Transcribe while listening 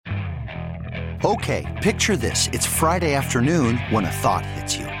Okay, picture this. It's Friday afternoon when a thought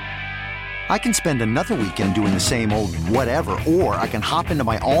hits you. I can spend another weekend doing the same old whatever, or I can hop into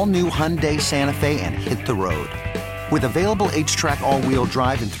my all-new Hyundai Santa Fe and hit the road. With available H-Track all-wheel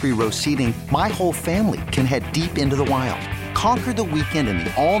drive and 3-row seating, my whole family can head deep into the wild. Conquer the weekend in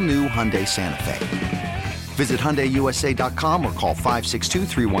the all-new Hyundai Santa Fe. Visit HyundaiUSA.com or call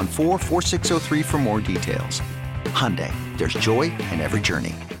 562-314-4603 for more details. Hyundai, there's joy in every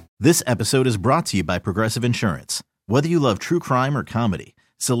journey. This episode is brought to you by Progressive Insurance. Whether you love true crime or comedy,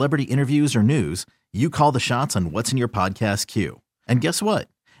 celebrity interviews or news, you call the shots on what's in your podcast queue. And guess what?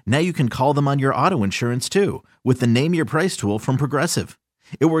 Now you can call them on your auto insurance too with the Name Your Price tool from Progressive.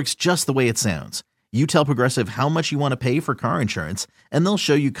 It works just the way it sounds. You tell Progressive how much you want to pay for car insurance, and they'll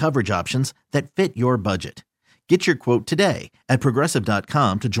show you coverage options that fit your budget. Get your quote today at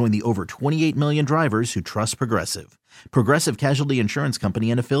Progressive.com to join the over 28 million drivers who trust Progressive. Progressive Casualty Insurance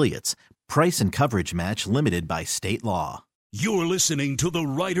Company and Affiliates. Price and coverage match limited by state law. You're listening to the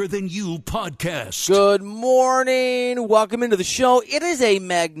Writer Than You podcast. Good morning. Welcome into the show. It is a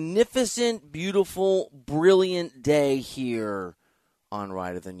magnificent, beautiful, brilliant day here on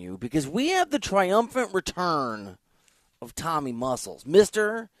Writer Than You because we have the triumphant return of Tommy Muscles.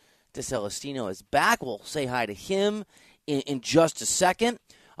 Mr. DeCelestino is back. We'll say hi to him in just a second.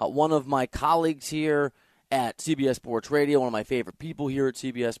 One of my colleagues here at CBS Sports Radio, one of my favorite people here at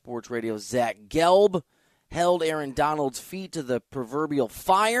CBS Sports Radio, Zach Gelb, held Aaron Donald's feet to the proverbial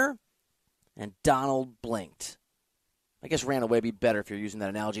fire, and Donald blinked. I guess ran away would be better if you're using that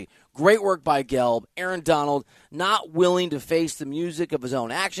analogy. Great work by Gelb. Aaron Donald not willing to face the music of his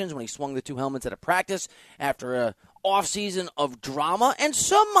own actions when he swung the two helmets at a practice after a offseason of drama, and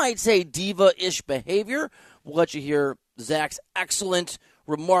some might say diva-ish behavior. We'll let you hear Zach's excellent,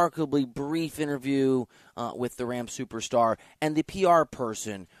 remarkably brief interview with the Rams superstar and the PR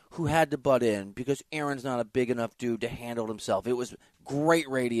person who had to butt in because Aaron's not a big enough dude to handle himself. It was great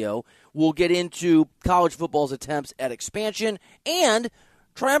radio. We'll get into college football's attempts at expansion and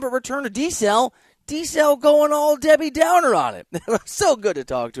triumphant return to D-Cell. D-Cell going all Debbie Downer on it. So good to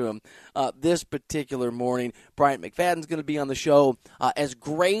talk to him this particular morning. Bryant McFadden's going to be on the show. As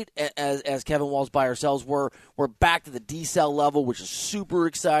great as Kevin Walls by ourselves were, we're back to the D-Cell level, which is super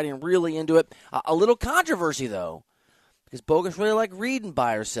exciting. Really into it. A little controversy, though, because Bogus really liked reading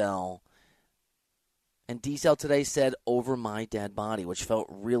Buy or Sell. And D-Cell today said, "over my dead body," which felt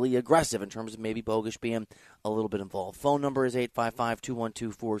really aggressive in terms of maybe Bogus being a little bit involved. Phone number is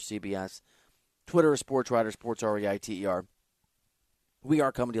 855-212-4CBS. Twitter is SportsWriter, Sports REITER. We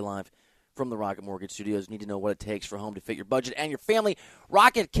are coming to you live from the Rocket Mortgage Studios. Need to know what it takes for a home to fit your budget and your family.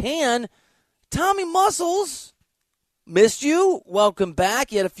 Rocket can. Tommy Muscles, missed you. Welcome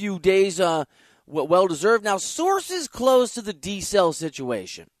back. You had a few days well-deserved. Now, sources close to the D-Cell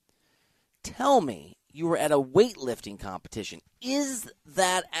situation tell me you were at a weightlifting competition. Is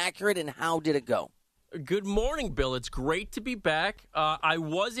that accurate, and how did it go? Good morning, Bill. It's great to be back. I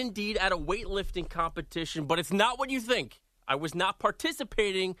was indeed at a weightlifting competition, but it's not what you think. I was not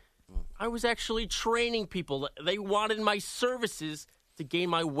participating. I was actually training people. They wanted my services to gain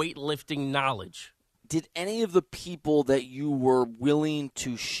my weightlifting knowledge. Did any of the people that you were willing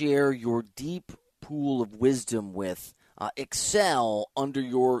to share your deep pool of wisdom with excel under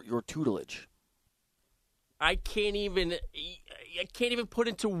your tutelage? I can't even put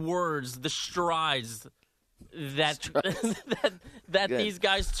into words the strides that these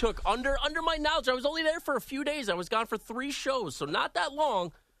guys took under my knowledge. I was only there for a few days. I was gone for 3 shows, so not that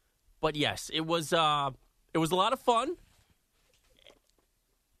long. But yes, it was a lot of fun,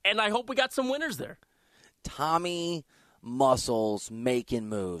 and I hope we got some winners there. Tommy Muscles making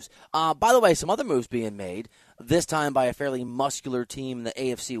moves. By the way, some other moves being made, this time by a fairly muscular team in the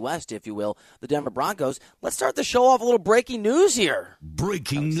AFC West, if you will, the Denver Broncos. Let's start the show off a little breaking news here.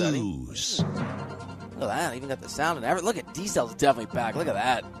 Breaking news. Look at that. Even got the sound and everything. Look at D-Cell's definitely back. Look at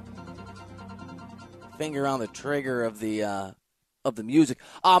that. Finger on the trigger of the music.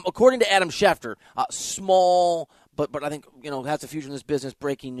 According to Adam Schefter, small but I think, has a future in this business,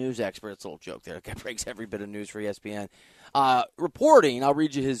 breaking news expert. It's a little joke there. It breaks every bit of news for ESPN. Reporting, I'll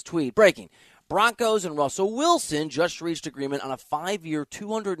read you his tweet. Breaking. Broncos and Russell Wilson just reached agreement on a 5-year,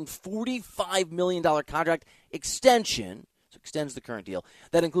 $245 million contract extension. So extends the current deal.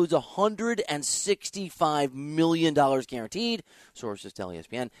 That includes $165 million guaranteed. Sources tell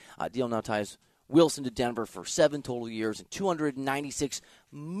ESPN. Deal now ties Wilson to Denver for 7 total years and $296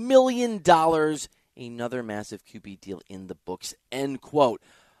 million. Another massive QB deal in the books, end quote.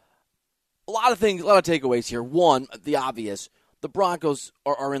 A lot of takeaways here. One, the obvious, the Broncos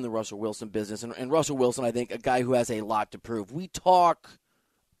are in the Russell Wilson business. And Russell Wilson, I think, a guy who has a lot to prove. We talk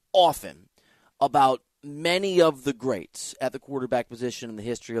often about many of the greats at the quarterback position in the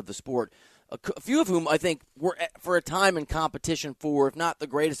history of the sport, a few of whom I think were for a time in competition for, if not the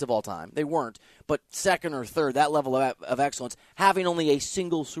greatest of all time. They weren't, but second or third, that level of excellence, having only a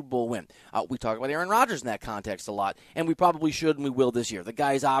single Super Bowl win. We talk about Aaron Rodgers in that context a lot, and we probably should and we will this year. The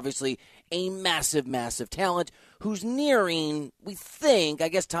guy is obviously a massive, massive talent who's nearing, we think, I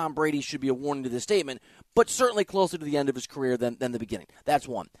guess Tom Brady should be a warning to this statement, but certainly closer to the end of his career than the beginning. That's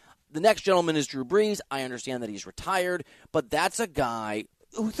one. The next gentleman is Drew Brees. I understand that he's retired, but that's a guy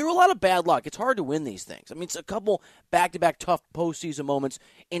who threw a lot of bad luck. It's hard to win these things. I mean, it's a couple back-to-back tough postseason moments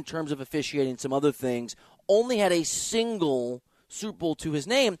in terms of officiating, some other things. Only had a single Super Bowl to his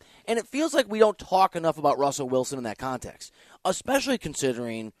name, and it feels like we don't talk enough about Russell Wilson in that context, especially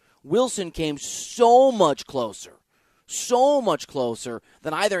considering Wilson came so much closer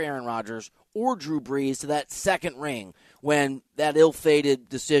than either Aaron Rodgers or Drew Brees to that second ring when that ill-fated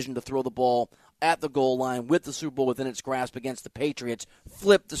decision to throw the ball at the goal line with the Super Bowl within its grasp against the Patriots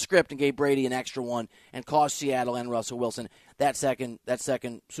flipped the script and gave Brady an extra one and cost Seattle and Russell Wilson that second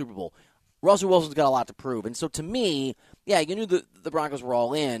Super Bowl. Russell Wilson's got a lot to prove. And so to me, yeah, you knew the Broncos were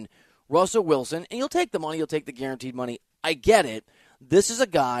all in. Russell Wilson, and you'll take the money, you'll take the guaranteed money. I get it. This is a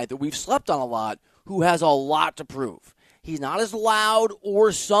guy that we've slept on a lot who has a lot to prove. He's not as loud,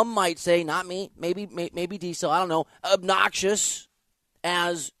 or some might say, not me, maybe Diesel, I don't know, obnoxious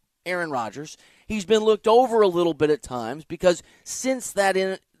as Aaron Rodgers. He's been looked over a little bit at times because since that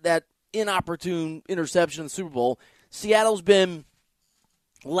inopportune interception in the Super Bowl, Seattle's been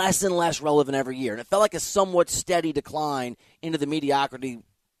less and less relevant every year. And it felt like a somewhat steady decline into the mediocrity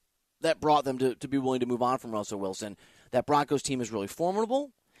that brought them to be willing to move on from Russell Wilson. That Broncos team is really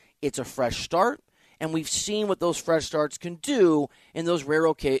formidable. It's a fresh start. And we've seen what those fresh starts can do in those rare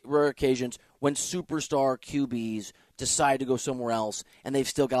occasions when superstar QBs decide to go somewhere else and they've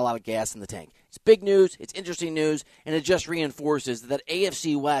still got a lot of gas in the tank. It's big news, it's interesting news, and it just reinforces that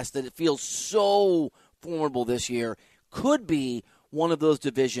AFC West, that it feels so formidable this year, could be one of those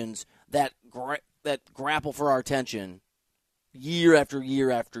divisions that grapple for our attention year after year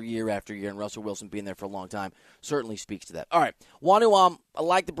after year after year, and Russell Wilson being there for a long time certainly speaks to that. All right, I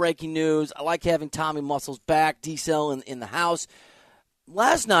like the breaking news. I like having Tommy Muscles back, D-Cell in the house.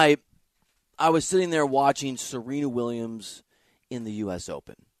 Last night, I was sitting there watching Serena Williams in the U.S.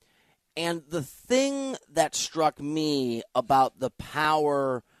 Open, and the thing that struck me about the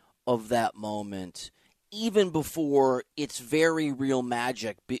power of that moment, even before its very real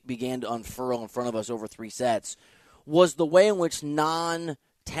magic began to unfurl in front of us over 3 sets, was the way in which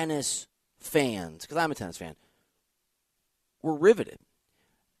non-tennis fans, because I'm a tennis fan, were riveted.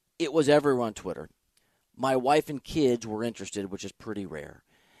 It was everywhere on Twitter. My wife and kids were interested, which is pretty rare.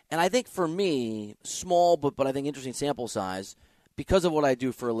 And I think for me, small but I think interesting sample size, because of what I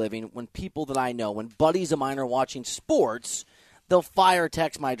do for a living, when people that I know, when buddies of mine are watching sports, they'll fire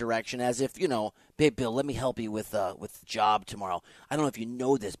text my direction as if, hey, Bill, let me help you with the job tomorrow. I don't know if you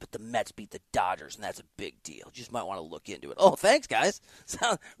know this, but the Mets beat the Dodgers, and that's a big deal. You just might want to look into it. Oh, thanks, guys.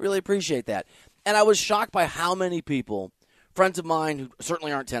 Really appreciate that. And I was shocked by how many people, friends of mine who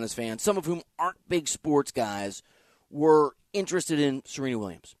certainly aren't tennis fans, some of whom aren't big sports guys, were interested in Serena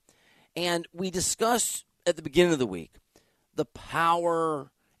Williams. And we discussed at the beginning of the week the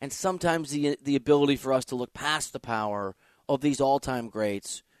power and sometimes the ability for us to look past the power of these all-time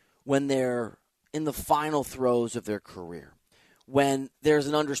greats when they're in the final throes of their career. When there's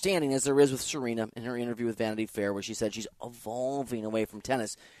an understanding, as there is with Serena in her interview with Vanity Fair, where she said she's evolving away from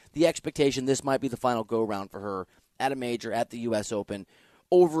tennis, the expectation this might be the final go-round for her at a major, at the U.S. Open,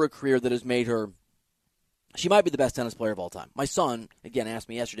 over a career that has made her, she might be the best tennis player of all time. My son, again, asked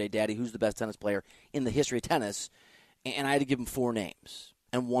me yesterday, Daddy, who's the best tennis player in the history of tennis? And I had to give him 4 names.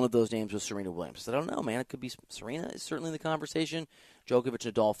 And one of those names was Serena Williams. I said, I don't know, man. It could be Serena is certainly in the conversation. Djokovic,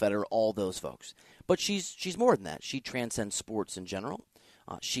 Nadal, Federer, all those folks. But she's more than that. She transcends sports in general.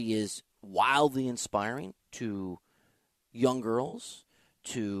 She is wildly inspiring to young girls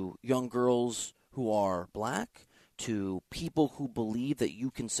who are black, to people who believe that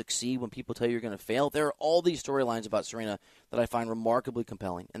you can succeed when people tell you you're going to fail. There are all these storylines about Serena that I find remarkably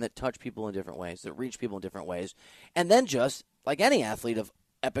compelling and that touch people in different ways, that reach people in different ways. And then just, like any athlete of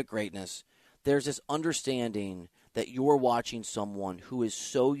epic greatness, there's this understanding that you're watching someone who is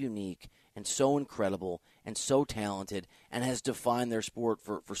so unique and so incredible and so talented and has defined their sport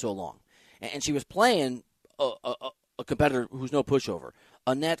for so long. And she was playing a competitor who's no pushover.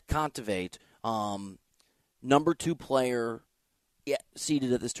 Anett Kontaveit, number 2 player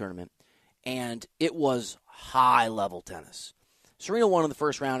seeded at this tournament, and it was high-level tennis. Serena won in the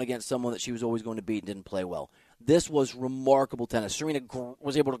first round against someone that she was always going to beat and didn't play well. This was remarkable tennis. Serena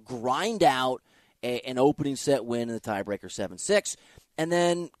was able to grind out an opening set win in the tiebreaker 7-6. And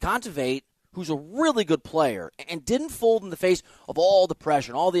then Kontaveit, who's a really good player and didn't fold in the face of all the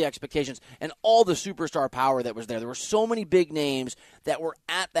pressure and all the expectations and all the superstar power that was there. There were so many big names that were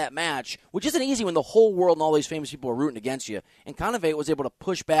at that match, which isn't easy when the whole world and all these famous people are rooting against you. And Kontaveit was able to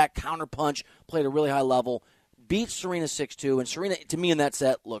push back, counterpunch, play at a really high level, beat Serena 6-2. And Serena, to me in that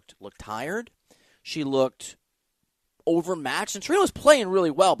set, looked tired. She looked overmatched. And Serena was playing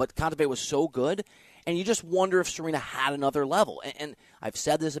really well, but Kontaveit was so good. And you just wonder if Serena had another level. And I've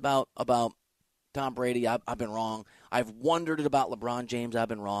said this about Tom Brady, I've been wrong. I've wondered it about LeBron James, I've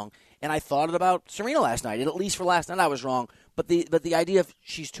been wrong. And I thought it about Serena last night. And at least for last night, I was wrong. But the idea of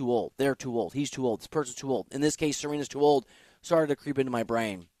she's too old, they're too old, he's too old, this person's too old. In this case, Serena's too old, started to creep into my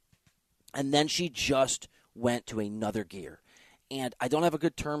brain. And then she just went to another gear. And I don't have a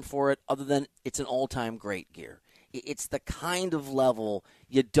good term for it other than it's an all-time great gear. It's the kind of level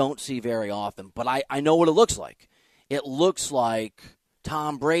you don't see very often. But I know what it looks like. It looks like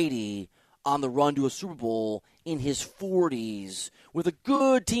Tom Brady on the run to a Super Bowl in his 40s with a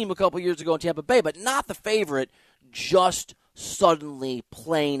good team a couple years ago in Tampa Bay, but not the favorite, just suddenly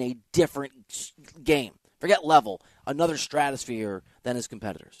playing a different game. Forget level, another stratosphere than his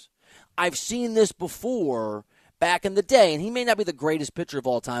competitors. I've seen this before back in the day, and he may not be the greatest pitcher of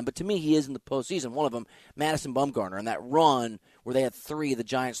all time, but to me he is in the postseason. One of them, Madison Bumgarner, and that run where they had the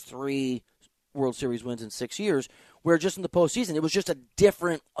Giants 3 World Series wins in 6 years, where just in the postseason, it was just a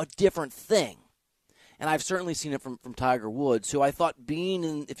different thing. And I've certainly seen it from Tiger Woods, who I thought being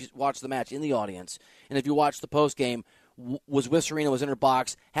in, if you watch the match, in the audience, and if you watch the postgame, was with Serena, was in her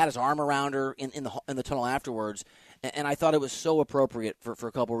box, had his arm around her in the tunnel afterwards, and I thought it was so appropriate for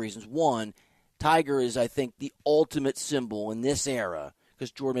a couple of reasons. One, Tiger is, I think, the ultimate symbol in this era,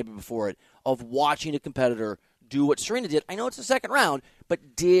 because Jordan maybe before it, of watching a competitor do what Serena did. I know it's the second round,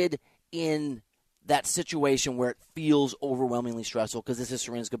 but did in that situation where it feels overwhelmingly stressful, because this is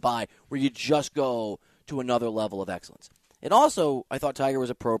Serena's goodbye, where you just go to another level of excellence. And also, I thought Tiger was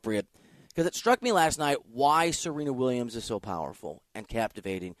appropriate, because it struck me last night why Serena Williams is so powerful and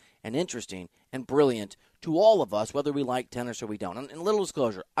captivating and interesting and brilliant to all of us, whether we like tennis or we don't. And little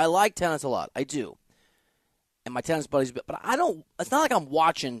disclosure, I like tennis a lot. I do. And my tennis buddies, but I don't, it's not like I'm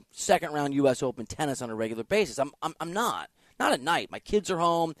watching second-round U.S. Open tennis on a regular basis. I'm not. Not at night. My kids are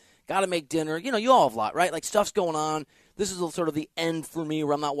home. Got to make dinner. You know, you all have a lot, right? Like, stuff's going on. This is sort of the end for me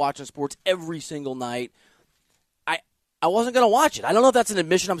where I'm not watching sports every single night. I wasn't going to watch it. I don't know if that's an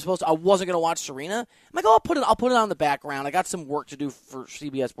admission I'm supposed to. I wasn't going to watch Serena. I'm like, oh, I'll put it on the background. I got some work to do for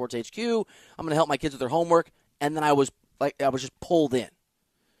CBS Sports HQ. I'm going to help my kids with their homework. And then I was just pulled in.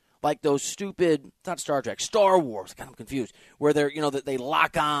 Like those stupid, not Star Trek, Star Wars. God, I'm confused. Where they're, they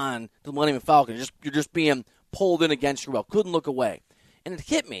lock on the Millennium Falcon. You're just being pulled in against your will. Couldn't look away. And it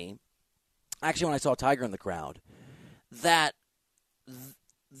hit me, actually, when I saw Tiger in the crowd, that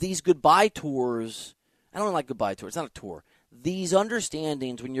these goodbye tours, I don't like goodbye tours. It's not a tour. These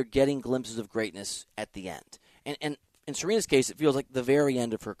understandings when you're getting glimpses of greatness at the end. And in Serena's case, it feels like the very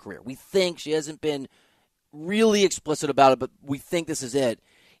end of her career. We think she hasn't been really explicit about it, but we think this is it.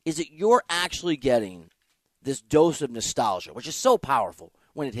 Is that you're actually getting this dose of nostalgia, which is so powerful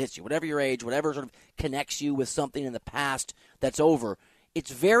when it hits you. Whatever your age, whatever sort of connects you with something in the past that's over,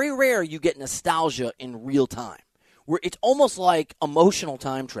 it's very rare you get nostalgia in real time, where it's almost like emotional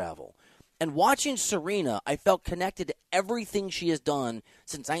time travel. And watching Serena, I felt connected to everything she has done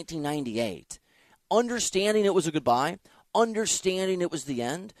since 1998. Understanding it was a goodbye, understanding it was the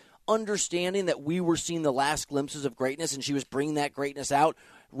end, understanding that we were seeing the last glimpses of greatness and she was bringing that greatness out,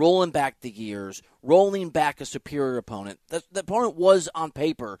 rolling back the years, rolling back a superior opponent. The opponent was on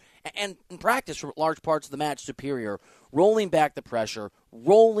paper and in practice for large parts of the match superior, rolling back the pressure,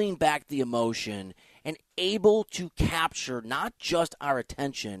 rolling back the emotion, and able to capture not just our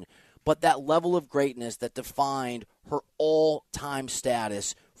attention, but that level of greatness that defined her all-time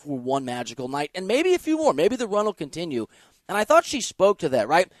status for one magical night, and maybe a few more. Maybe the run will continue. And I thought she spoke to that,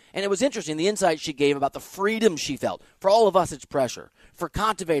 right? And it was interesting, the insight she gave about the freedom she felt. For all of us, it's pressure. For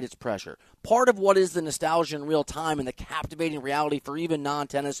Kontaveit, it's pressure. Part of what is the nostalgia in real time and the captivating reality for even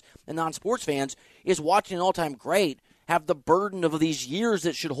non-tennis and non-sports fans is watching an all-time great have the burden of these years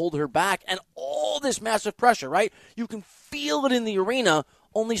that should hold her back and all this massive pressure, right? You can feel it in the arena.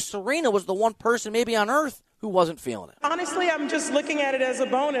 Only Serena was the one person maybe on earth who wasn't feeling it. Honestly, I'm just looking at it as a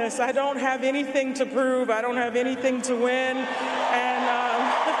bonus. I don't have anything to prove. I don't have anything to win. And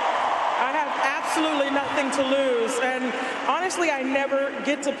I have absolutely nothing to lose. And honestly, I never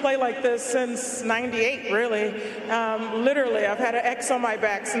get to play like this since 98, really. Literally, I've had an X on my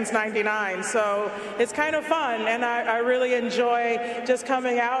back since 99. So it's kind of fun, and I really enjoy just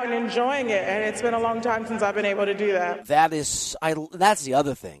coming out and enjoying it. And it's been a long time since I've been able to do that. That's the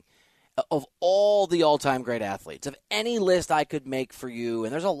other thing. Of all the all-time great athletes, of any list I could make for you,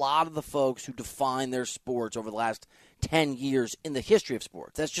 and there's a lot of the folks who define their sports over the last 10 years in the history of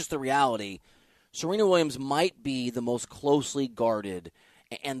sports. That's just the reality. Serena Williams might be the most closely guarded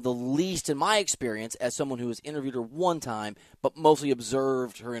and the least, in my experience, as someone who has interviewed her one time but mostly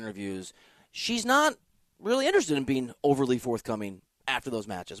observed her interviews, she's not really interested in being overly forthcoming after those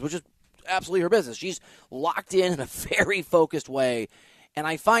matches, which is absolutely her business. She's locked in a very focused way. And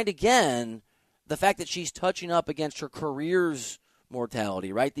I find, again, the fact that she's touching up against her career's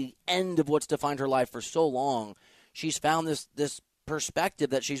mortality, right? The end of what's defined her life for so long. She's found this perspective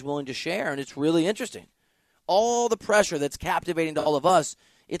that she's willing to share, and it's really interesting. All the pressure that's captivating to all of us,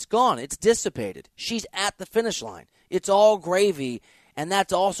 it's gone. It's dissipated. She's at the finish line. It's all gravy, and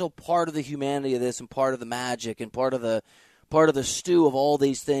that's also part of the humanity of this and part of the magic and part of the stew of all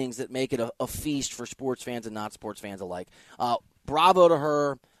these things that make it a feast for sports fans and not sports fans alike. Bravo to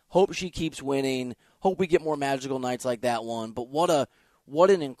her. Hope she keeps winning. Hope we get more magical nights like that one. But what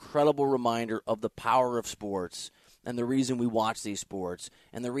an incredible reminder of the power of sports and the reason we watch these sports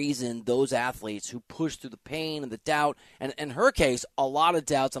and the reason those athletes who push through the pain and the doubt, and in her case, a lot of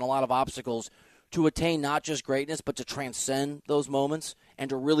doubts and a lot of obstacles to attain not just greatness but to transcend those moments and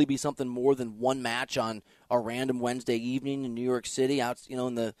to really be something more than one match on a random Wednesday evening in New York City out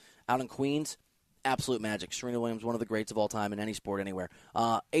in Queens. Absolute magic. Serena Williams, one of the greats of all time in any sport anywhere.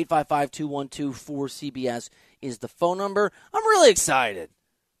 855-212-4CBS is the phone number. I'm really excited.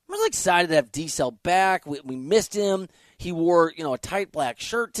 I'm really excited to have D-Cell back. We missed him. He wore, a tight black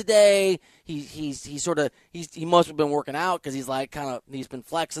shirt today. He must have been working out because he's been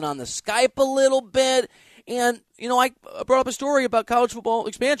flexing on the Skype a little bit. And, I brought up a story about college football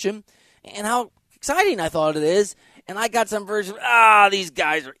expansion and how exciting I thought it is. And I got some version of, these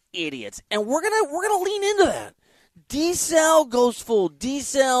guys are idiots. And we're gonna lean into that. D-Cell goes full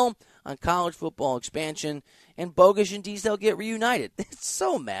D-Cell on college football expansion, and Bogusch and D-Cell get reunited. It's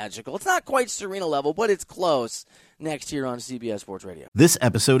so magical. It's not quite Serena level, but it's close. Next year on CBS Sports Radio. This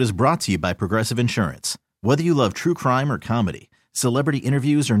episode is brought to you by Progressive Insurance. Whether you love true crime or comedy, celebrity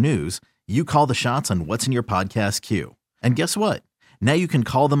interviews or news, you call the shots on what's in your podcast queue. And guess what? Now you can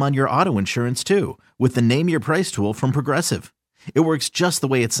call them on your auto insurance, too, with the Name Your Price tool from Progressive. It works just the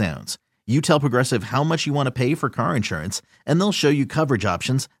way it sounds. You tell Progressive how much you want to pay for car insurance, and they'll show you coverage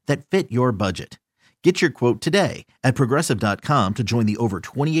options that fit your budget. Get your quote today at Progressive.com to join the over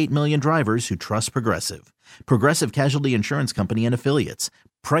 28 million drivers who trust Progressive. Progressive Casualty Insurance Company and Affiliates.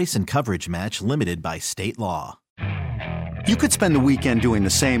 Price and coverage match limited by state law. You could spend the weekend doing the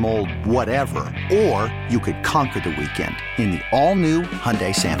same old whatever, or you could conquer the weekend in the all-new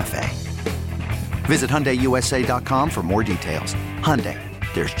Hyundai Santa Fe. Visit HyundaiUSA.com for more details. Hyundai,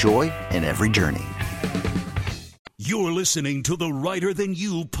 there's joy in every journey. You're listening to the Writer Than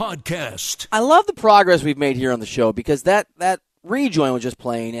You podcast. I love the progress we've made here on the show because that rejoin was just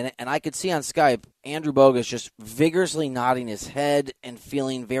playing, and I could see on Skype Andrew Bogusch just vigorously nodding his head and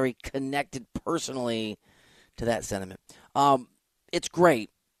feeling very connected personally to that sentiment. It's great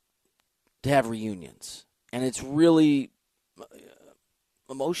to have reunions, and it's really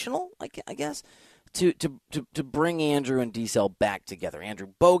emotional, I guess, to bring Andrew and D-Cell back together. Andrew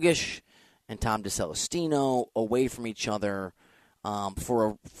Bogusch and Tom DeCelestino away from each other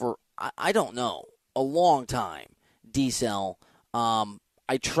for I don't know, a long time. D-Cell,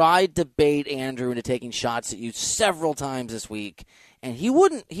 I tried to bait Andrew into taking shots at you several times this week, and he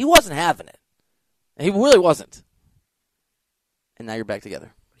wasn't having it. He really wasn't. And now you're back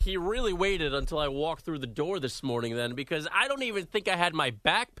together. He really waited until I walked through the door this morning then, because I don't even think I had my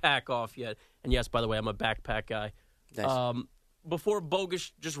backpack off yet. And yes, by the way, I'm a backpack guy. Nice. Before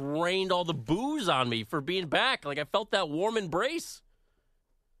Bogusch just rained all the booze on me for being back. I felt that warm embrace.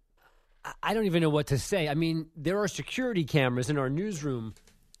 I don't even know what to say. I mean, there are security cameras in our newsroom.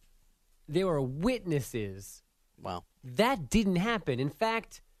 There are witnesses. Wow. That didn't happen. In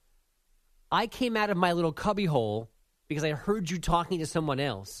fact, I came out of my little cubbyhole because I heard you talking to someone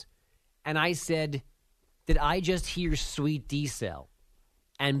else. And I said, did I just hear Sweet D-Cell?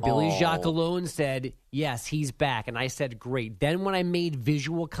 And Billy Jacques alone said, yes, he's back. And I said, great. Then when I made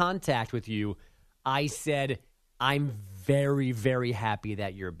visual contact with you, I said, I'm very, very happy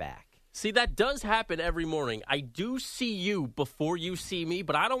that you're back. See, that does happen every morning. I do see you before you see me,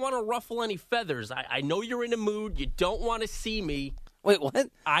 but I don't want to ruffle any feathers. I know you're in a mood. You don't want to see me. Wait, what?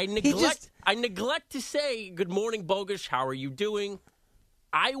 I neglect to say, good morning, Bogusch, how are you doing?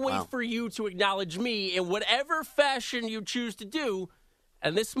 I wait for you to acknowledge me in whatever fashion you choose to do.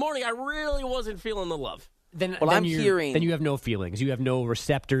 And this morning, I really wasn't feeling the love. Then hearing... Then you have no feelings. You have no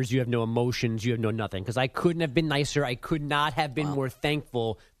receptors. You have no emotions. You have no nothing. Because I couldn't have been nicer. I could not have been more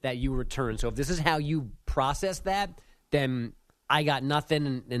thankful that you returned. So if this is how you process that, then I got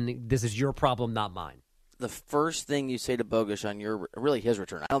nothing, and this is your problem, not mine. The first thing you say to Bogusch on his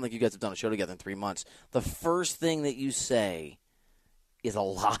return, I don't think you guys have done a show together in 3 months. The first thing that you say is a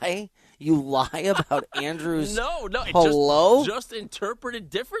lie? You lie about Andrew's No, hello? Just interpreted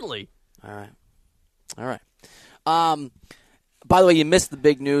differently. All right. By the way, you missed the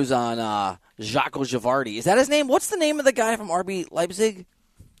big news on Jaco Givardi. Is that his name? What's the name of the guy from RB Leipzig?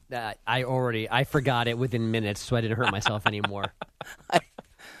 I forgot it within minutes, so I didn't hurt myself anymore.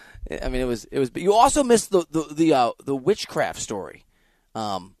 I mean, it was. But you also missed the witchcraft story.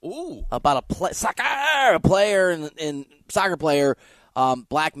 About a player and soccer player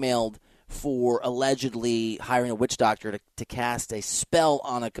blackmailed for allegedly hiring a witch doctor to cast a spell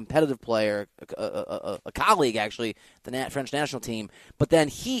on a competitive player, a colleague actually, the French national team. But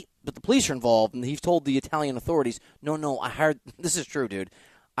the police are involved, and he's told the Italian authorities, "No, I hired. This is true, dude.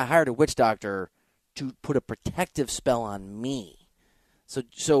 I hired a witch doctor to put a protective spell on me."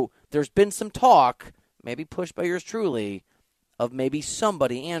 So there's been some talk, maybe pushed by yours truly, of maybe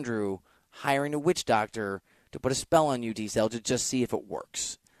somebody, Andrew, hiring a witch doctor to put a spell on you, D-Cell, to just see if it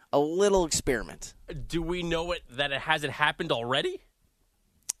works. A little experiment. Do we know that it hasn't happened already?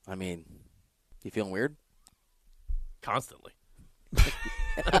 I mean, you feeling weird? Constantly.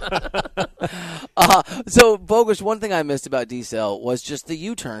 So, Bogusch, one thing I missed about D-Cell was just the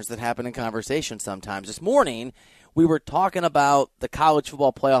U-turns that happen in conversation sometimes. This morning, we were talking about the college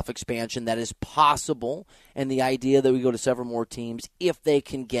football playoff expansion that is possible and the idea that we go to several more teams if they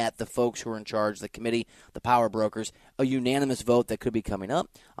can get the folks who are in charge, the committee, the power brokers, a unanimous vote that could be coming up.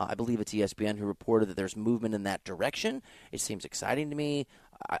 I believe it's ESPN who reported that there's movement in that direction. It seems exciting to me.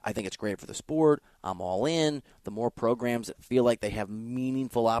 I think it's great for the sport. I'm all in. The more programs that feel like they have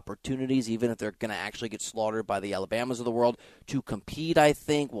meaningful opportunities, even if they're going to actually get slaughtered by the Alabamas of the world, to compete, I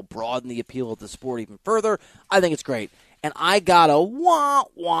think, will broaden the appeal of the sport even further. I think it's great. And I got a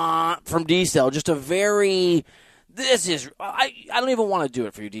wah-wah from D-Cell, just a very... I don't even want to do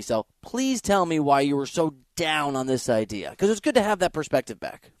it for you, D-Cell. Please tell me why you were so down on this idea, because it's good to have that perspective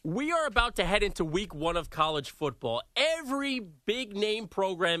back. We are about to head into week 1 of college football. Every big-name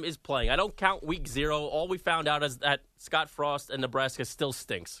program is playing. I don't count week 0. All we found out is that Scott Frost and Nebraska still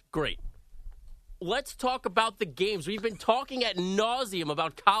stinks. Great. Let's talk about the games. We've been talking ad nauseum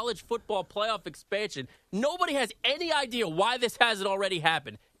about college football playoff expansion. Nobody has any idea why this hasn't already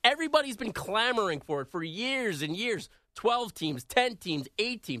happened. Everybody's been clamoring for it for years and years. 12 teams, 10 teams,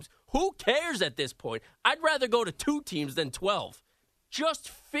 8 teams. Who cares at this point? I'd rather go to 2 teams than 12. Just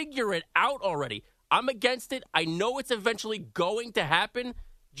figure it out already. I'm against it. I know it's eventually going to happen.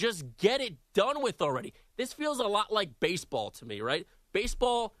 Just get it done with already. This feels a lot like baseball to me, right?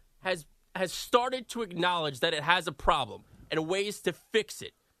 Baseball has started to acknowledge that it has a problem and ways to fix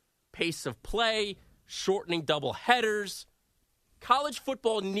it. Pace of play, shortening double headers. College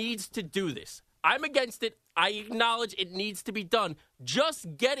football needs to do this. I'm against it. I acknowledge it needs to be done.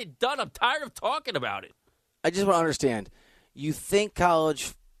 Just get it done. I'm tired of talking about it. I just want to understand. You think I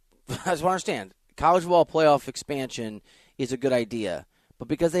just want to understand. College football playoff expansion is a good idea. But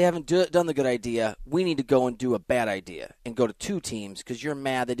because they haven't done the good idea, we need to go and do a bad idea and go to 2 teams because you're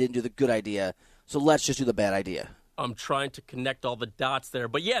mad they didn't do the good idea. So let's just do the bad idea. I'm trying to connect all the dots there.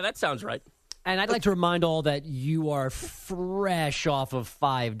 But, yeah, that sounds right. And I'd like to remind all that you are fresh off of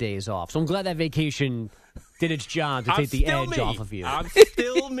 5 days off. So I'm glad that vacation did its job to take the edge off of you. I'm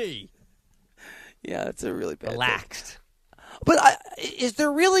still me. Yeah, it's a really bad Relaxed. thing. But is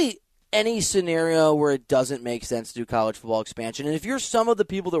there really any scenario where it doesn't make sense to do college football expansion? And if you're some of the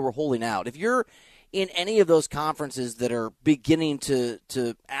people that were holding out, if you're in any of those conferences that are beginning to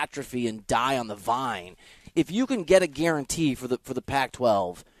atrophy and die on the vine, if you can get a guarantee for the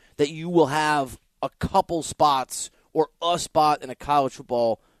Pac-12 that you will have a couple spots or a spot in a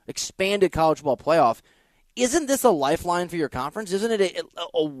expanded college football playoff, isn't this a lifeline for your conference? Isn't it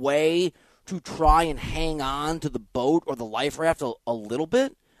a way to try and hang on to the boat or the life raft a little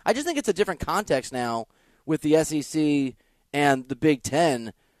bit? I just think it's a different context now with the SEC and the Big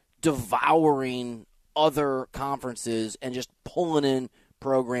Ten devouring other conferences and just pulling in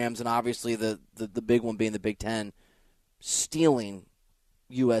programs, and obviously the big one being the Big Ten, stealing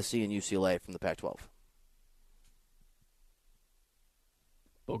USC and UCLA from the Pac-12.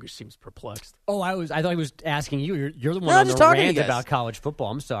 Bogus seems perplexed. Oh, I thought I was asking you. You're the one No, on just the talking to you rant guys. about college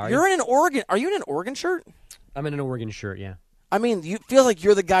football. I'm sorry. You're in an Oregon. Are you in an Oregon shirt? I'm in an Oregon shirt, yeah. I mean, you feel like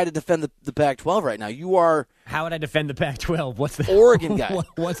you're the guy to defend the Pac-12 right now. You are, How would I defend the Pac-12? What's the Oregon guy.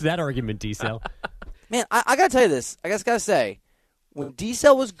 What's that argument, D-Cell? man. I gotta tell you this. I just gotta say, when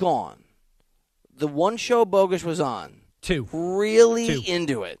D-Cell was gone, the one show Bogus was on, Two. really Two.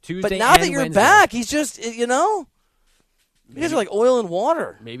 into it. Tuesday but now that and you're Wednesday. back, he's just, you know, you guys are like oil and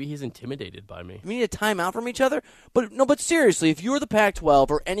water. Maybe he's intimidated by me. We need a timeout from each other. But no, but seriously, if you're the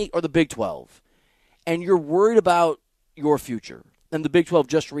Pac-12 or the Big 12, and you're worried about your future, and the Big 12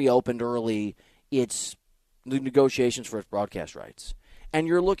 just reopened early its negotiations for its broadcast rights, and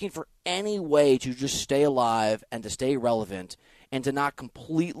you're looking for any way to just stay alive and to stay relevant and to not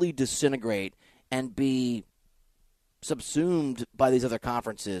completely disintegrate and be subsumed by these other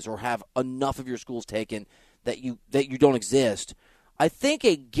conferences or have enough of your schools taken that you don't exist, I think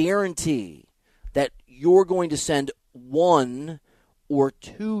a guarantee that you're going to send one or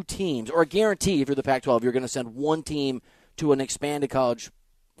two teams, or a guarantee if you're the Pac-12, you're going to send one team to an expanded college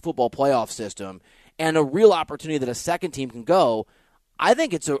football playoff system, and a real opportunity that a second team can go. I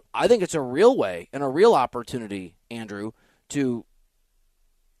think it's a real way and a real opportunity, Andrew, to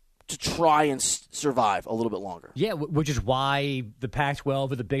try and survive a little bit longer. Yeah, which is why the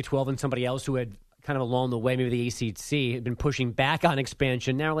Pac-12 or the Big 12 and somebody else who had kind of along the way, maybe the ACC, had been pushing back on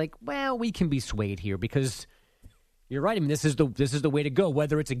expansion. Now, like, well, we can be swayed here because you're right. I mean, this is the way to go.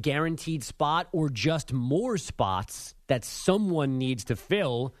 Whether it's a guaranteed spot or just more spots that someone needs to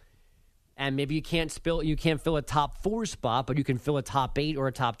fill, and maybe you can't fill a top 4 spot, but you can fill a top 8 or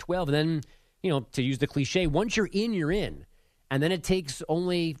a top 12. And then, you know, to use the cliche, once you're in, you're in. And then it takes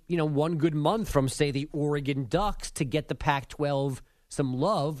only, one good month from, say, the Oregon Ducks to get the Pac-12 some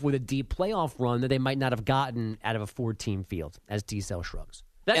love with a deep playoff run that they might not have gotten out of a 4-team field, as D-Cell shrugs.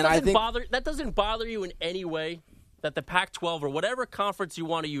 That doesn't bother you in any way that the Pac-12 or whatever conference you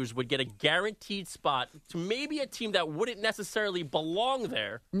want to use would get a guaranteed spot to maybe a team that wouldn't necessarily belong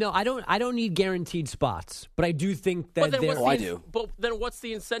there. No, I don't need guaranteed spots, but I do think that I do. But then what's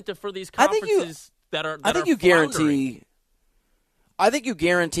the incentive for these conferences I think you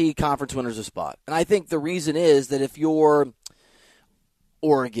guarantee conference winners a spot. And I think the reason is that if you're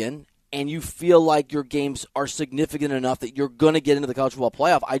Oregon and you feel like your games are significant enough that you're going to get into the college football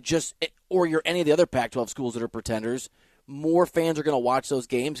playoff, or you're any of the other Pac-12 schools that are pretenders, more fans are going to watch those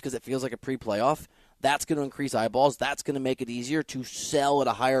games because it feels like a pre-playoff. That's going to increase eyeballs. That's going to make it easier to sell at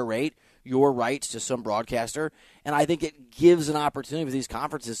a higher rate your rights to some broadcaster. And I think it gives an opportunity for these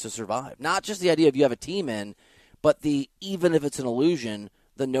conferences to survive. Not just the idea of you have a team in, but even if it's an illusion,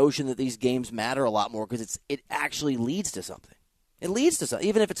 the notion that these games matter a lot more because it actually leads to something. It leads to something,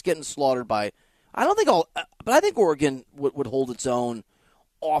 even if it's getting slaughtered by. But I think Oregon would hold its own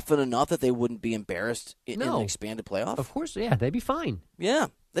often enough that they wouldn't be embarrassed in an expanded playoff. Of course, yeah, they'd be fine. Yeah,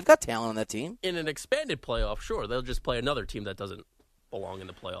 they've got talent on that team. In an expanded playoff, sure, they'll just play another team that doesn't belong in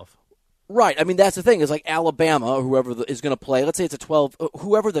the playoff. Right. I mean, that's the thing. Is like Alabama, or whoever is going to play. Let's say it's a 12.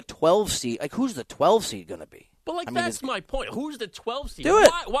 Whoever the 12 seed. Like, who's the 12 seed going to be? But that's my point. Who's the 12 seed? Do it.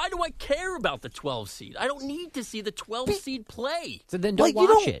 Why do I care about the 12 seed? I don't need to see the 12 seed play. So then don't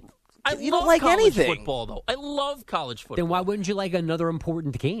watch it. You don't like anything. Football, though. I love college football. Then why wouldn't you like another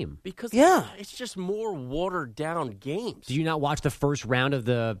important game? Because it's just more watered down games. Do you not watch the first round of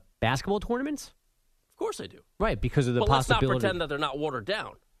the basketball tournaments? Of course I do. Right, because of the possibility. Let's not pretend that they're not watered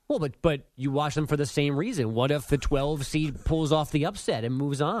down. Well, but you watch them for the same reason. What if the 12 seed pulls off the upset and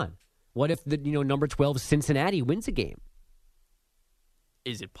moves on? What if the number 12 Cincinnati wins a game?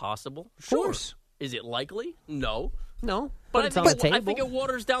 Is it possible? Of course. Is it likely? No. No, but it's on the table. I think it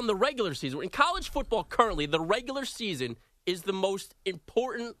waters down the regular season. In college football currently, the regular season is the most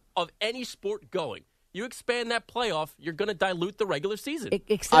important of any sport going. You expand that playoff, you're going to dilute the regular season.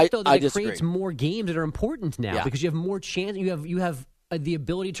 Except, though, that it creates more games that are important now because you have more chance. You have the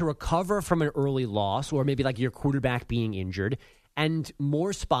ability to recover from an early loss or maybe like your quarterback being injured. And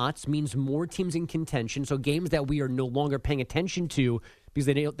more spots means more teams in contention. So games that we are no longer paying attention to because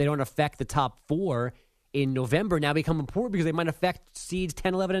they don't affect the top 4 in November now become important because they might affect seeds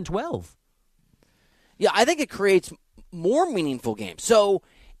 10, 11, and 12. Yeah, I think it creates more meaningful games. So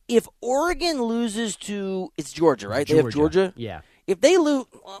if Oregon loses to, it's Georgia, right? They have Georgia? Yeah. If they lose,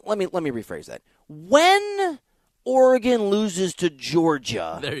 let me rephrase that. When Oregon loses to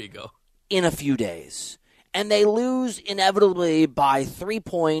Georgia, there you go, in a few days, and they lose inevitably by 3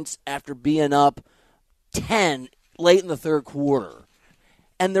 points after being up 10 late in the third quarter,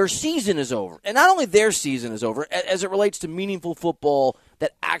 and their season is over. And not only their season is over, as it relates to meaningful football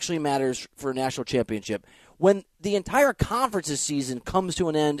that actually matters for a national championship, when the entire conference's season comes to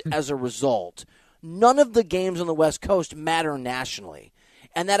an end as a result, none of the games on the West Coast matter nationally.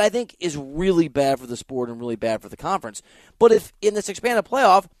 And that, I think, is really bad for the sport and really bad for the conference. But if in this expanded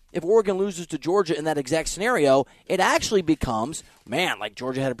playoff, if Oregon loses to Georgia in that exact scenario, it actually becomes, man, like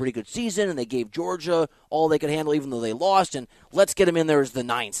Georgia had a pretty good season, and they gave Georgia all they could handle even though they lost, and let's get them in there as the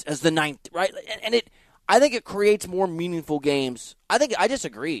ninth, right? And I think it creates more meaningful games. I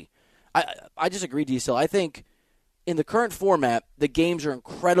disagree. I disagree, Diesel. I think in the current format, the games are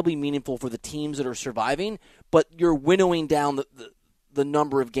incredibly meaningful for the teams that are surviving, but you're winnowing down the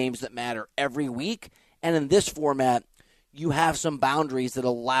number of games that matter every week. And in this format, you have some boundaries that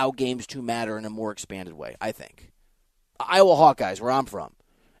allow games to matter in a more expanded way, I think. Iowa Hawkeyes, where I'm from,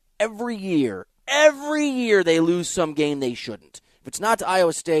 every year they lose some game they shouldn't. If it's not to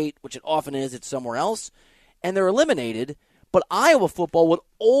Iowa State, which it often is, it's somewhere else, and they're eliminated. But Iowa football would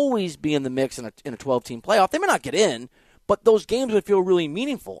always be in the mix in a 12-team playoff. They may not get in, but those games would feel really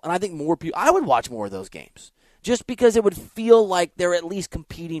meaningful. And I think I would watch more of those games just because it would feel like they're at least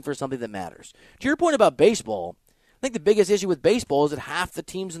competing for something that matters. To your point about baseball, I think the biggest issue with baseball is that half the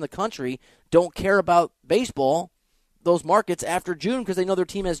teams in the country don't care about baseball, those markets, after June because they know their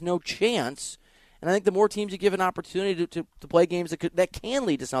team has no chance. And I think the more teams you give an opportunity to play games that can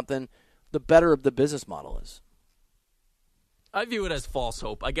lead to something, the better the business model is. I view it as false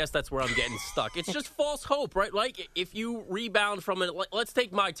hope. I guess that's where I'm getting stuck. It's just false hope, right? Like, if you rebound from it, let's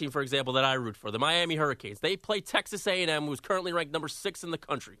take my team, for example, that I root for, the Miami Hurricanes. They play Texas A&M, who's currently ranked number 6 in the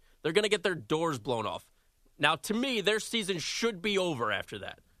country. They're going to get their doors blown off. Now, to me, their season should be over after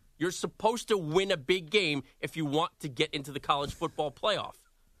that. You're supposed to win a big game if you want to get into the college football playoff.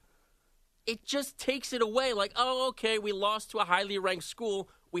 It just takes it away. Like, oh, okay, we lost to a highly ranked school.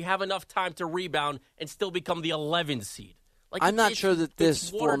 We have enough time to rebound and still become the 11th seed. Like, I'm not sure that this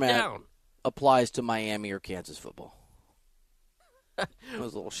format applies to Miami or Kansas football. That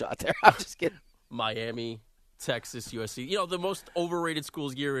was a little shot there. I'm just kidding. Miami, Texas, USC. You know, the most overrated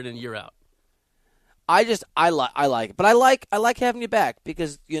schools year in and year out. I like it. But I like having you back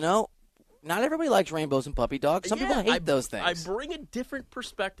because, not everybody likes rainbows and puppy dogs. Some people hate those things. I bring a different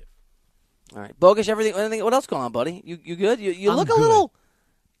perspective. All right. Bogusch, anything, what else going on, buddy? You good? You look a little...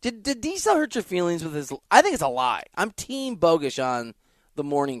 Did Diesel hurt your feelings with his... I think it's a lie. I'm team Bogusch on the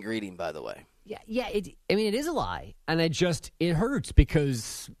morning greeting, by the way. Yeah. It is a lie. And it hurts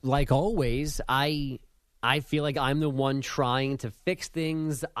because, like always, I feel like I'm the one trying to fix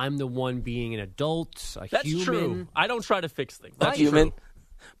things. I'm the one being an adult, That's human. true. I don't try to fix things. That's human true.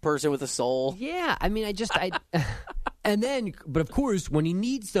 Person with a soul. Yeah, and then, but of course, when he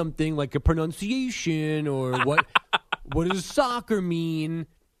needs something like a pronunciation or what does soccer mean,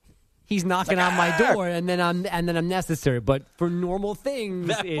 he's knocking on my door, and then I'm necessary. But for normal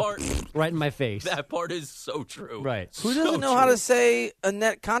things, right in my face. That part is so true. Right. Who doesn't know how to say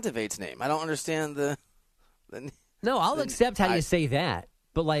Annette Contivate's name? I don't understand the No, I'll accept how you say that,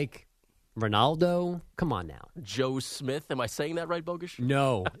 but like Ronaldo, come on now. Joe Smith, am I saying that right, Bogusch?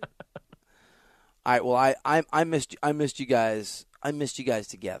 No. All right. Well, I missed you guys. I missed you guys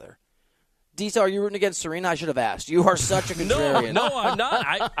together. Diesel, are you rooting against Serena? I should have asked. You are such a contrarian. No, I'm not.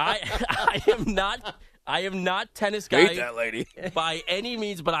 I am not. I am not tennis guy. Hate that lady by any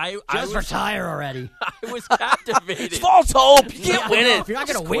means. But I was retire already. I was captivated. It's false hope. You can't win it. If you're not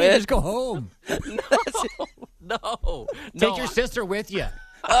going to win, just go home. No. Take your sister with you.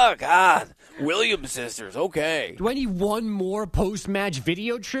 Oh, God. Williams sisters. Okay. Do I need one more post-match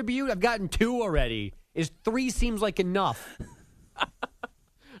video tribute? I've gotten 2 already. 3 seems like enough?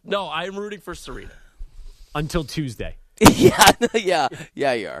 No, I'm rooting for Serena. Until Tuesday. Yeah,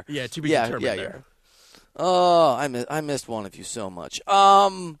 you are. Yeah, to be determined yeah, there. Oh, I missed one of you so much.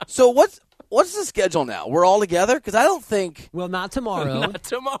 So what's the schedule now? We're all together? Because I don't think... Well, not tomorrow. Not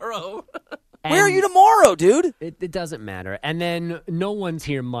tomorrow. Where are you tomorrow, dude? It doesn't matter. And then no one's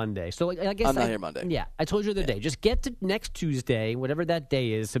here Monday. So I guess I'm not here Monday. Yeah, I told you the other day. Just get to next Tuesday, whatever that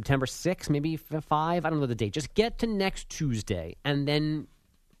day is, September 6th, maybe 5. I don't know the date. Just get to next Tuesday, and then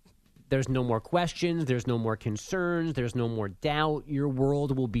there's no more questions. There's no more concerns. There's no more doubt. Your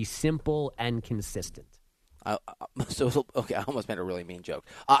world will be simple and consistent. Okay, I almost made a really mean joke.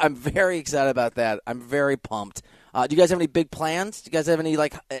 I'm very excited about that. I'm very pumped. Do you guys have any big plans? Do you guys have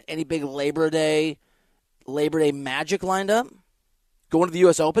any big Labor Day magic lined up? Going to the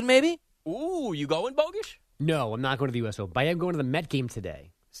U.S. Open, maybe? Ooh, you going, Bogusch? No, I'm not going to the U.S. Open. But I am going to the Met game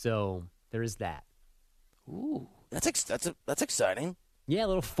today, so there is that. Ooh, that's exciting. Yeah, a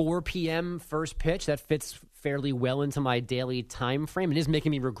little 4 p.m. first pitch. That fits fairly well into my daily time frame. It is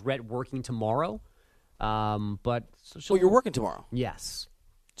making me regret working tomorrow. But you're working tomorrow? Yes.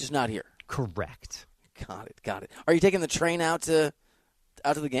 Just not here? Correct. Got it. Are you taking the train out to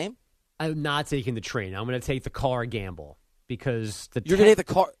the game? I'm not taking the train. I'm going to take the car gamble because you're going to take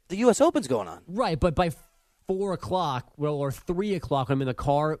the car. The U.S. Open's going on, right? But by 4 o'clock, or 3 o'clock, I'm in the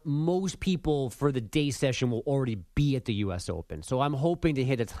car. Most people for the day session will already be at the U.S. Open, so I'm hoping to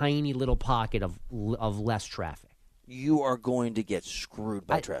hit a tiny little pocket of less traffic. You are going to get screwed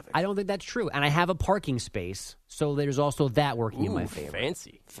by traffic. I don't think that's true, and I have a parking space, so there's also that working in my favor.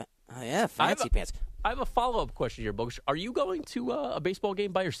 Fancy. Fancy pants. I have a follow-up question here, Bogusch. Are you going to a baseball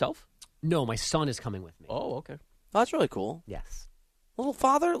game by yourself? No, my son is coming with me. Oh, okay. Oh, that's really cool. Yes.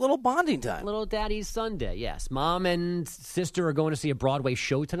 Little bonding time. Little daddy's Sunday, yes. Mom and sister are going to see a Broadway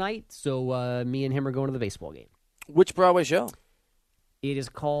show tonight, so me and him are going to the baseball game. Which Broadway show? It is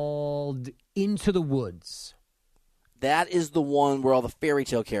called Into the Woods. That is the one where all the fairy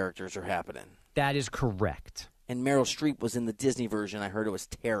tale characters are happening. That is correct. And Meryl Streep was in the Disney version. I heard it was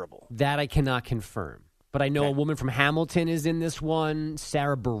terrible. That I cannot confirm. But I know a woman from Hamilton is in this one.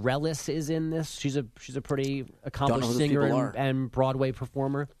 Sarah Bareilles is in this. She's a pretty accomplished singer and Broadway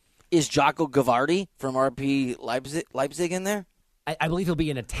performer. Is Jaco Gavardi from RP Leipzig in there? I believe he'll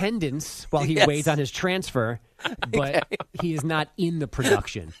be in attendance while he waits on his transfer, but he is not in the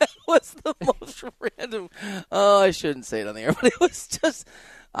production. That was the most random. Oh, I shouldn't say it on the air, but it was just.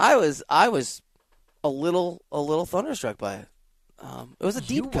 I was a little thunderstruck by it. It was a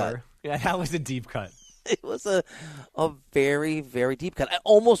deep cut. Yeah, that was a deep cut. It was a very, very deep cut. I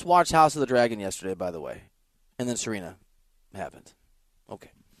almost watched House of the Dragon yesterday, by the way, and then Serena happened.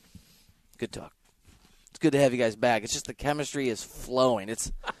 Okay, good talk. It's good to have you guys back. It's just the chemistry is flowing.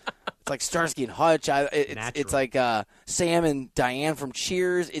 It's like Starsky and Hutch. It's like Sam and Diane from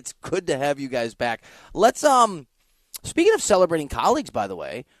Cheers. It's good to have you guys back. Let's speaking of celebrating colleagues, by the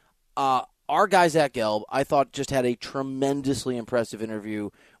way, our guy Zach Gelb, I thought, just had a tremendously impressive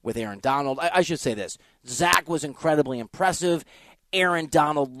interview with Aaron Donald. I should say this. Zach was incredibly impressive. Aaron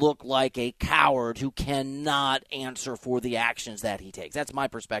Donald looked like a coward who cannot answer for the actions that he takes. That's my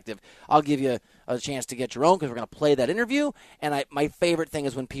perspective. I'll give you a chance to get your own because we're going to play that interview. And my favorite thing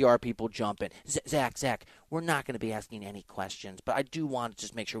is when PR people jump in. Zach, we're not going to be asking any questions, but I do want to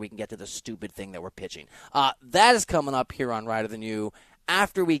just make sure we can get to the stupid thing that we're pitching. That is coming up here on Rider Than You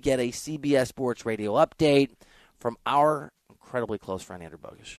after we get a CBS Sports Radio update from our incredibly close friend, Andrew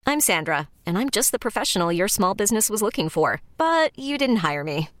Bogusch. I'm Sandra, and I'm just the professional your small business was looking for. But you didn't hire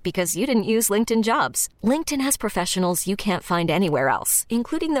me because you didn't use LinkedIn Jobs. LinkedIn has professionals you can't find anywhere else,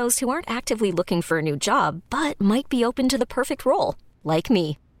 including those who aren't actively looking for a new job, but might be open to the perfect role, like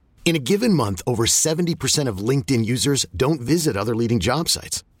me. In a given month, over 70% of LinkedIn users don't visit other leading job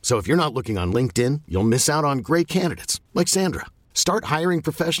sites. So if you're not looking on LinkedIn, you'll miss out on great candidates, like Sandra. Start hiring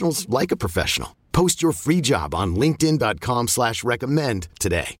professionals like a professional. Post your free job on linkedin.com/recommend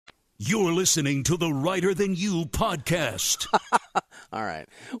today. You're listening to the Rider Than You podcast. All right.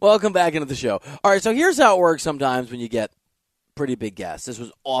 Welcome back into the show. All right, so here's how it works sometimes when you get pretty big guests. This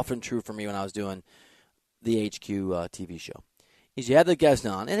was often true for me when I was doing the HQ TV show. Is you have the guest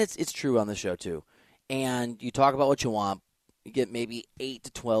on, and it's true on the show too, and you talk about what you want. You get maybe 8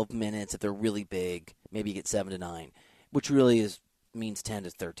 to 12 minutes if they're really big. Maybe you get 7 to 9, which really means 10 to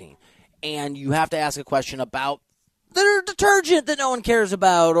 13. And you have to ask a question about the detergent that no one cares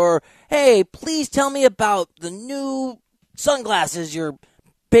about, or, hey, please tell me about the new sunglasses you're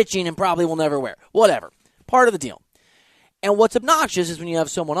pitching and probably will never wear. Whatever. Part of the deal. And what's obnoxious is when you have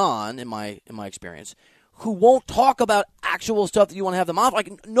someone on, in my experience, who won't talk about actual stuff that you want to have them on.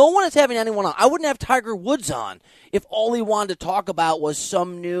 Like, no one is having anyone on. I wouldn't have Tiger Woods on if all he wanted to talk about was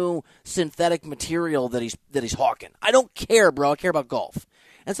some new synthetic material that he's hawking. I don't care, bro. I care about golf.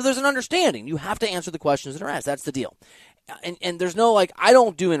 And so there's an understanding. You have to answer the questions that are asked. That's the deal. And there's no, like, I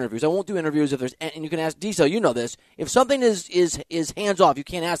don't do interviews. I won't do interviews if there's, and you can ask Diesel, you know this. If something is hands off, you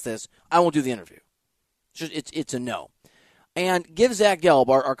can't ask this, I won't do the interview. It's a no. And give Zach Gelb,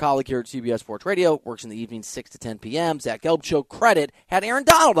 our colleague here at CBS Sports Radio, works in the evening 6 to 10 p.m. Zach Gelb Show credit, had Aaron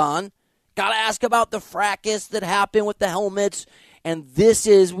Donald on. Got to ask about the fracas that happened with the helmets. And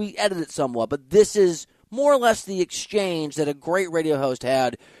we edited it somewhat, but this is more or less the exchange that a great radio host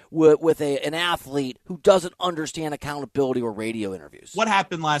had with an athlete who doesn't understand accountability or radio interviews. What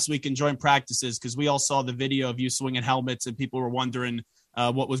happened last week in joint practices? Because we all saw the video of you swinging helmets and people were wondering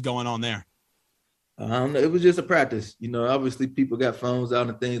what was going on there. It was just a practice. Obviously people got phones out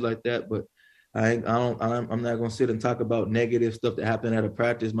and things like that, but I'm not going to sit and talk about negative stuff that happened at a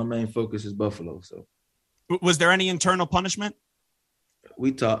practice. My main focus is Buffalo. So was there any internal punishment?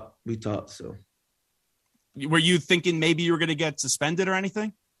 We talked. So were you thinking maybe you were going to get suspended or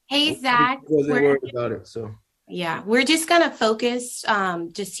anything? Hey, Zach. I wasn't worried about it. So Yeah, we're just going to focus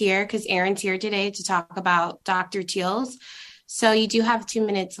just here because Aaron's here today to talk about Dr. Teals. So you do have 2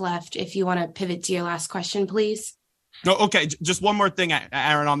 minutes left if you want to pivot to your last question, please. No, okay. Just one more thing,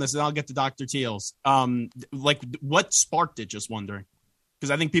 Aaron, on this, and I'll get to Dr. Teals. What sparked it? Just wondering,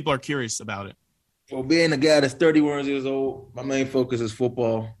 because I think people are curious about it. Well, being a guy that's 31 years old, my main focus is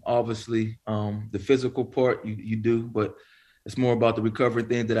football. Obviously, the physical part you do, but it's more about the recovery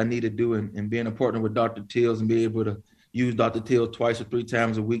thing that I need to do, and being a partner with Dr. Teals and be able to use Dr. Teals 2 or 3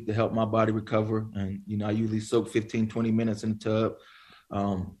 times a week to help my body recover. And, I usually soak 15, 20 minutes in the tub,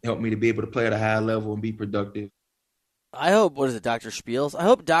 help me to be able to play at a high level and be productive. I hope, what is it, Dr. Spiels? I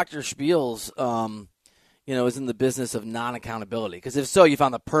hope Dr. Spiels, is in the business of non-accountability. Because if so, you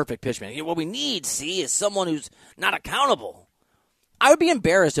found the perfect pitchman. What we need, is someone who's not accountable. I would be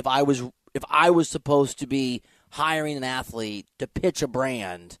embarrassed if I was supposed to be hiring an athlete to pitch a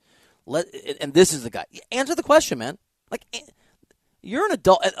brand. And this is the guy. Answer the question, man. Like, you're an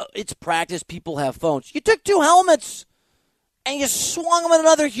adult. It's practice. People have phones. You took 2 helmets and you swung them at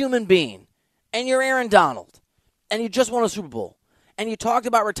another human being. And you're Aaron Donald. And you just won a Super Bowl, and you talked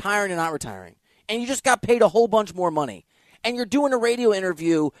about retiring and not retiring, and you just got paid a whole bunch more money, and you're doing a radio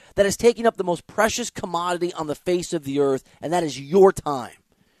interview that is taking up the most precious commodity on the face of the earth, and that is your time,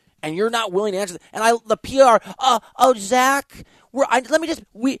 and you're not willing to answer. The PR, Zach,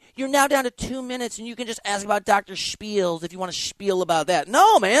 you're now down to 2 minutes, and you can just ask about Dr. Spiels if you want to spiel about that.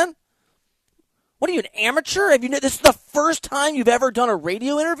 No, man. What are you, an amateur? This is the first time you've ever done a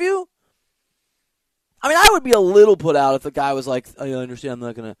radio interview? I mean, I would be a little put out if the guy was like, "I understand, I'm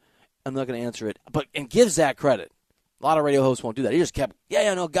not gonna answer it." And give Zach credit. A lot of radio hosts won't do that. He just kept,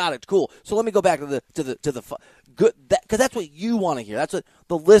 got it, cool. So let me go back to the good, because that's what you want to hear. That's what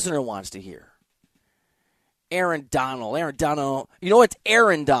the listener wants to hear. Aaron Donald. It's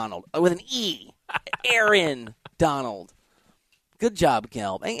Aaron Donald with an E. Aaron Donald. Good job,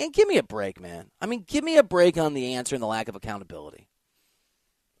 Kel. And give me a break, man. I mean, give me a break on the answer and the lack of accountability.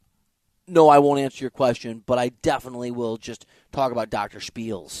 No, I won't answer your question, but I definitely will just talk about Dr.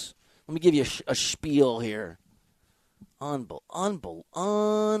 Spiels. Let me give you a spiel here. Unbelievable.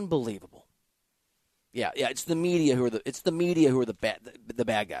 Yeah, it's the media who are the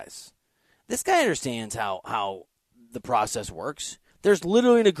bad guys. This guy understands how the process works. There's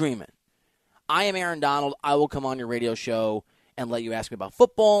literally an agreement. I am Aaron Donald. I will come on your radio show and let you ask me about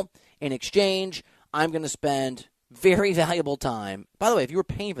football. In exchange, I'm going to spend very valuable time. By the way, if you were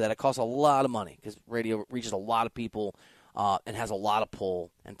paying for that, it costs a lot of money because radio reaches a lot of people and has a lot of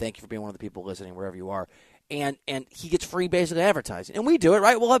pull. And thank you for being one of the people listening wherever you are. And he gets free basically advertising. And we do it,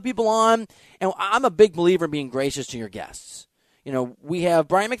 right? We'll have people on. And I'm a big believer in being gracious to your guests. We have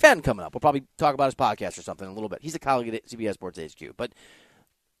Brian McFadden coming up. We'll probably talk about his podcast or something in a little bit. He's a colleague at CBS Sports HQ. But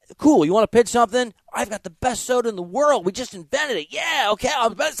cool, you want to pitch something? I've got the best soda in the world. We just invented it. Yeah, okay, I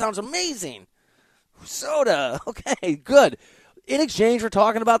bet it sounds amazing. Soda. Okay, good. In exchange for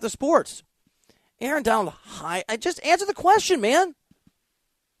talking about the sports. Aaron Donald, I just answer the question, man.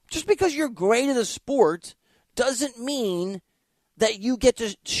 Just because you're great at a sport doesn't mean that you get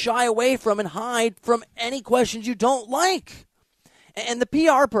to shy away from and hide from any questions you don't like. And the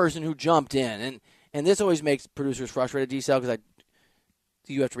PR person who jumped in, and this always makes producers frustrated, D-Cell, because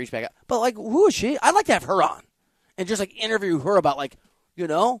you have to reach back out. But, who is she? I'd like to have her on and just, interview her about,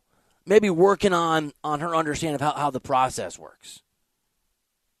 maybe working on her understanding of how the process works.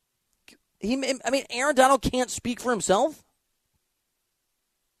 Aaron Donald can't speak for himself.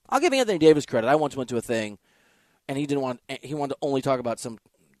 I'll give Anthony Davis credit. I once went to a thing, and he wanted to only talk about some,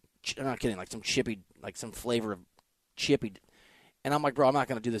 I'm not kidding, some chippy, some flavor of chippy. And I'm like, bro, I'm not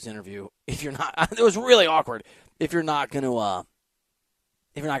going to do this interview if you're not. It was really awkward if you're not going to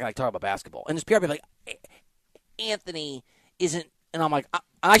talk about basketball. And this PR be like, Anthony isn't. And I'm like,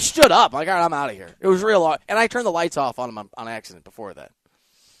 I stood up. Like, all right, I'm out of here. It was real. And I turned the lights off on him on accident before that.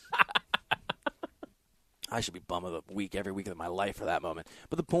 I should be bum of the week every week of my life for that moment.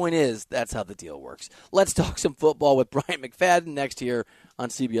 But the point is, that's how the deal works. Let's talk some football with Brian McFadden next here on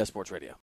CBS Sports Radio.